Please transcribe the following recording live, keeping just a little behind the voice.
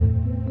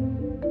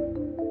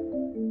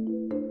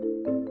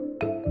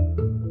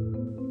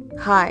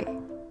Hi,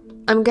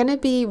 I'm going to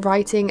be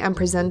writing and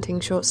presenting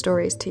short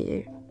stories to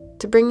you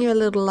to bring you a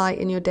little light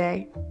in your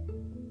day.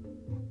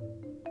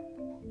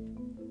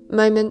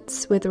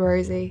 Moments with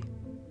Rosie.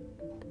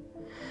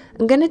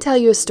 I'm going to tell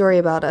you a story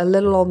about a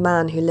little old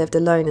man who lived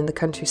alone in the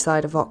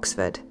countryside of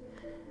Oxford.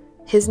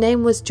 His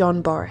name was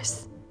John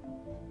Boris.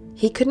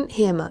 He couldn't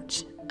hear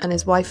much, and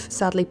his wife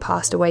sadly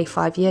passed away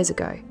 5 years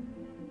ago.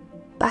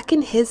 Back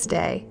in his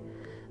day,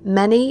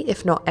 many,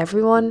 if not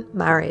everyone,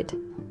 married.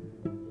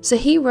 So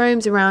he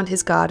roams around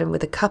his garden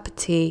with a cup of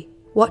tea,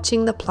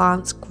 watching the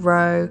plants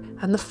grow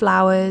and the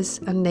flowers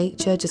and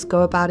nature just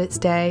go about its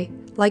day,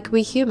 like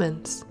we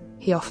humans,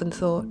 he often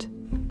thought.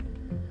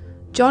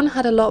 John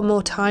had a lot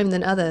more time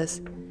than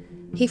others.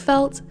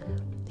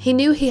 He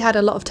knew he had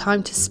a lot of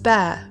time to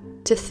spare,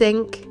 to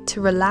think,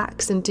 to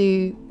relax and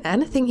do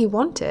anything he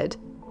wanted,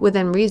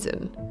 within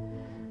reason.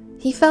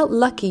 He felt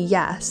lucky,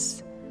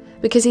 yes,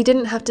 because he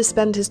didn't have to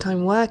spend his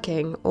time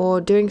working or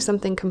doing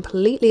something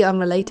completely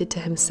unrelated to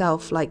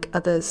himself like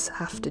others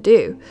have to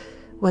do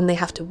when they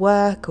have to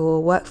work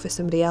or work for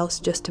somebody else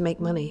just to make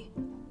money.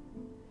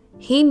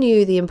 He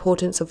knew the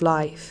importance of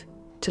life,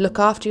 to look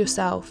after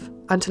yourself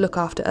and to look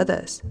after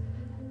others.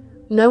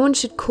 No one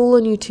should call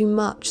on you too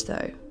much,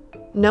 though.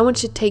 No one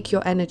should take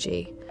your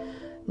energy.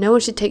 No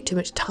one should take too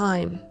much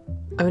time,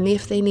 only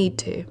if they need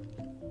to.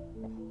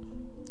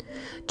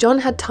 John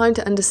had time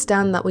to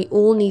understand that we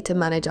all need to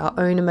manage our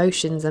own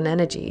emotions and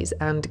energies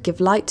and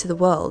give light to the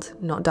world,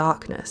 not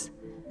darkness.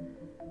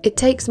 It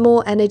takes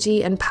more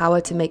energy and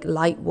power to make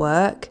light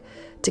work,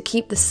 to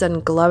keep the sun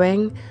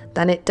glowing,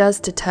 than it does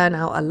to turn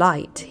out a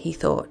light, he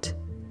thought.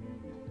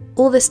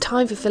 All this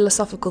time for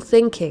philosophical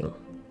thinking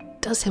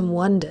does him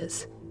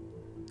wonders.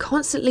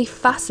 Constantly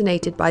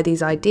fascinated by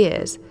these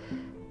ideas,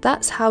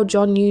 that's how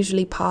John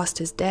usually passed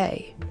his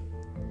day.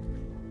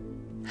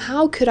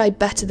 How could I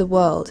better the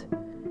world?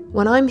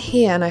 When I'm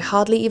here and I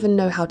hardly even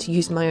know how to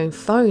use my own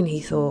phone,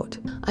 he thought.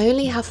 I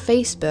only have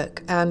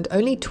Facebook and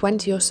only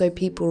 20 or so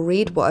people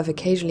read what I've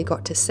occasionally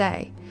got to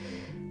say.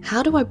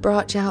 How do I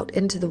branch out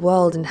into the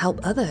world and help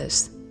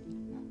others?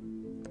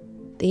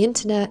 The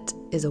internet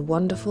is a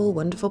wonderful,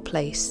 wonderful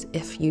place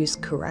if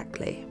used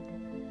correctly.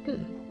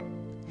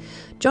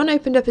 John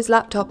opened up his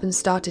laptop and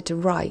started to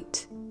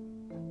write.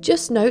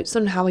 Just notes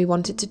on how he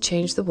wanted to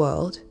change the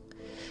world,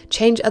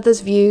 change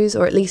others' views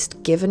or at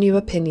least give a new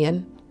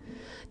opinion.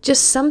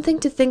 Just something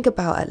to think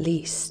about at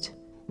least.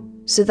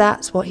 So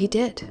that's what he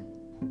did.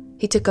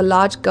 He took a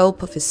large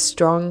gulp of his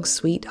strong,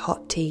 sweet,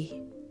 hot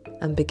tea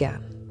and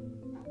began.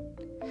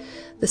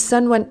 The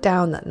sun went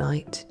down that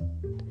night.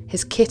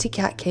 His kitty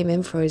cat came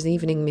in for his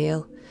evening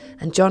meal,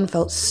 and John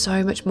felt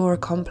so much more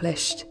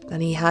accomplished than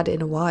he had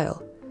in a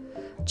while,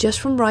 just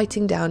from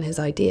writing down his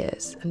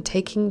ideas and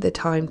taking the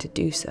time to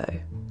do so.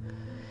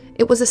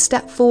 It was a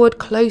step forward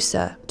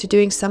closer to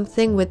doing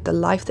something with the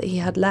life that he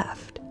had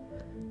left.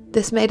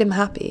 This made him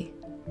happy.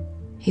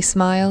 He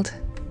smiled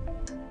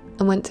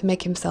and went to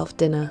make himself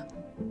dinner.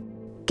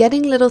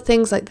 Getting little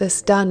things like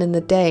this done in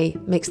the day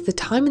makes the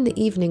time in the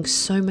evening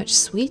so much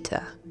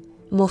sweeter,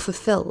 more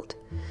fulfilled.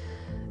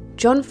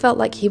 John felt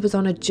like he was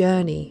on a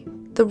journey,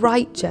 the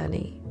right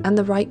journey, and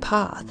the right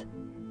path.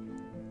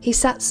 He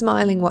sat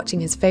smiling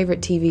watching his favourite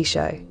TV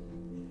show.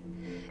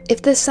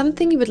 If there's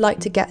something you would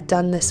like to get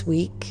done this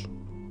week,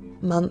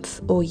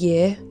 month, or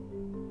year,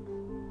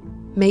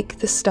 make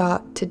the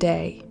start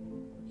today.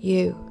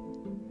 You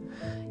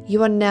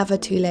are never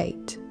too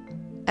late,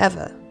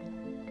 ever.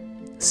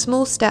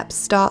 Small steps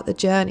start the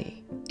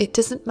journey. It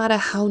doesn't matter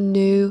how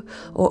new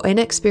or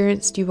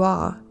inexperienced you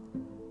are,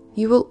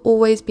 you will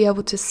always be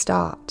able to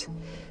start,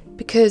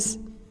 because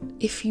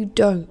if you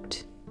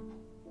don't,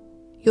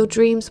 your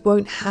dreams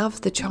won't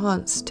have the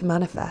chance to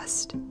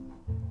manifest.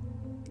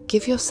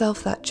 Give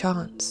yourself that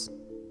chance.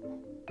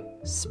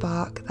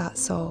 Spark that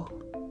soul.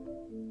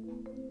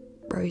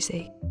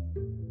 Rosie.